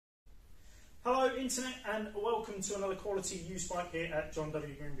Internet, and welcome to another quality used bike here at John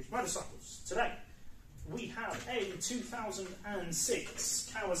W. Greenbridge Motorcycles. Today we have a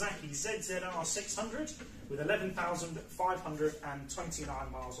 2006 Kawasaki ZZR600 with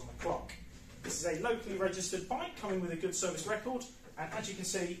 11,529 miles on the clock. This is a locally registered bike coming with a good service record, and as you can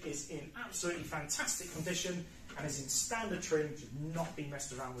see is in absolutely fantastic condition and is in standard trim, should not be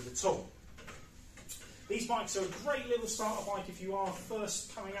messed around with at all. These bikes are a great little starter bike if you are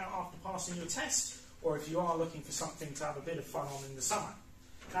first coming out after passing your test, or if you are looking for something to have a bit of fun on in the summer.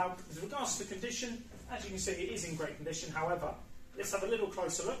 Now, with regards to the condition, as you can see, it is in great condition. However, let's have a little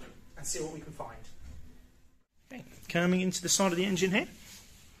closer look and see what we can find. Okay, coming into the side of the engine here,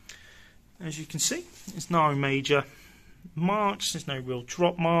 as you can see, there's no major marks, there's no real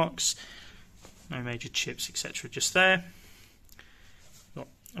drop marks, no major chips, etc. just there. Got,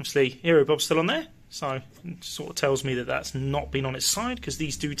 obviously, Hero Bob's still on there. So it sort of tells me that that's not been on its side, because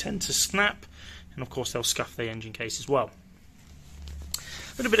these do tend to snap, and of course they'll scuff the engine case as well.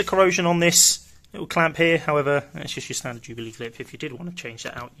 A little bit of corrosion on this little clamp here, however it's just your standard Jubilee clip. If you did want to change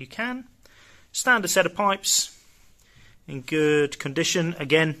that out, you can. Standard set of pipes in good condition.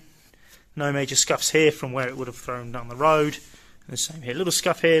 Again, no major scuffs here from where it would have thrown down the road. And the same here, little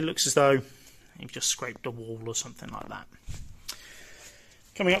scuff here, looks as though you've just scraped a wall or something like that.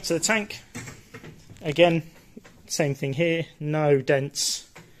 Coming up to the tank. Again, same thing here, no dents,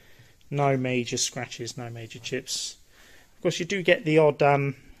 no major scratches, no major chips. Of course, you do get the odd,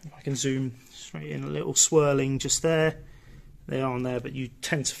 if I can zoom straight in, a little swirling just there. They are on there, but you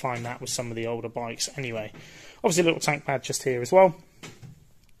tend to find that with some of the older bikes anyway. Obviously, a little tank pad just here as well.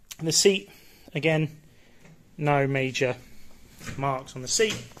 And the seat, again, no major marks on the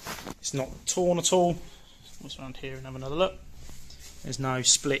seat. It's not torn at all. Let's around here and have another look. There's no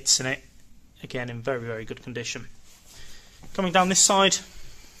splits in it. Again, in very, very good condition. Coming down this side,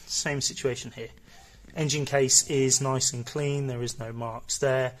 same situation here. Engine case is nice and clean, there is no marks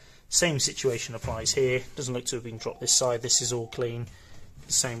there. Same situation applies here. Doesn't look to have been dropped this side, this is all clean.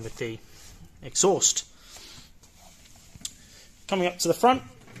 The same with the exhaust. Coming up to the front,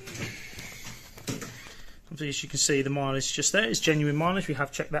 as you can see, the mileage just there is genuine mileage. We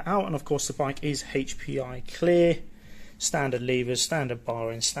have checked that out, and of course the bike is HPI clear. Standard levers, standard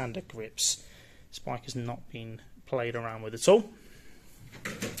barring, standard grips. This bike has not been played around with at all.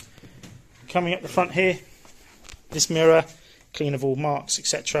 Coming up the front here, this mirror, clean of all marks,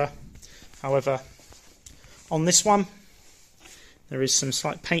 etc. However, on this one, there is some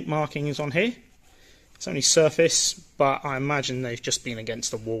slight paint markings on here. It's only surface, but I imagine they've just been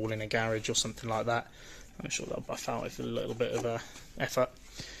against a wall in a garage or something like that. I'm sure they'll buff out with a little bit of effort.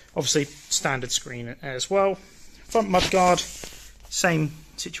 Obviously, standard screen as well. Front mudguard, same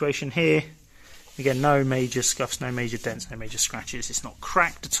situation here. Again, no major scuffs, no major dents, no major scratches. It's not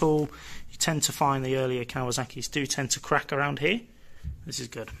cracked at all. You tend to find the earlier Kawasaki's do tend to crack around here. This is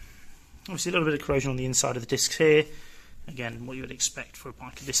good. Obviously, a little bit of corrosion on the inside of the discs here. Again, what you would expect for a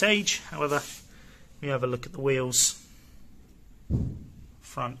bike of this age. However, if you have a look at the wheels,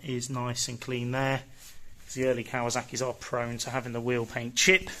 front is nice and clean there. The early Kawasaki's are prone to having the wheel paint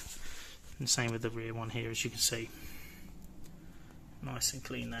chip. And same with the rear one here, as you can see. Nice and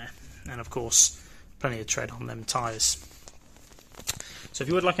clean there. And of course, plenty of tread on them tyres. So if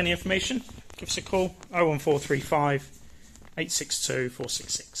you would like any information, give us a call, 01435 862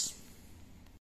 466.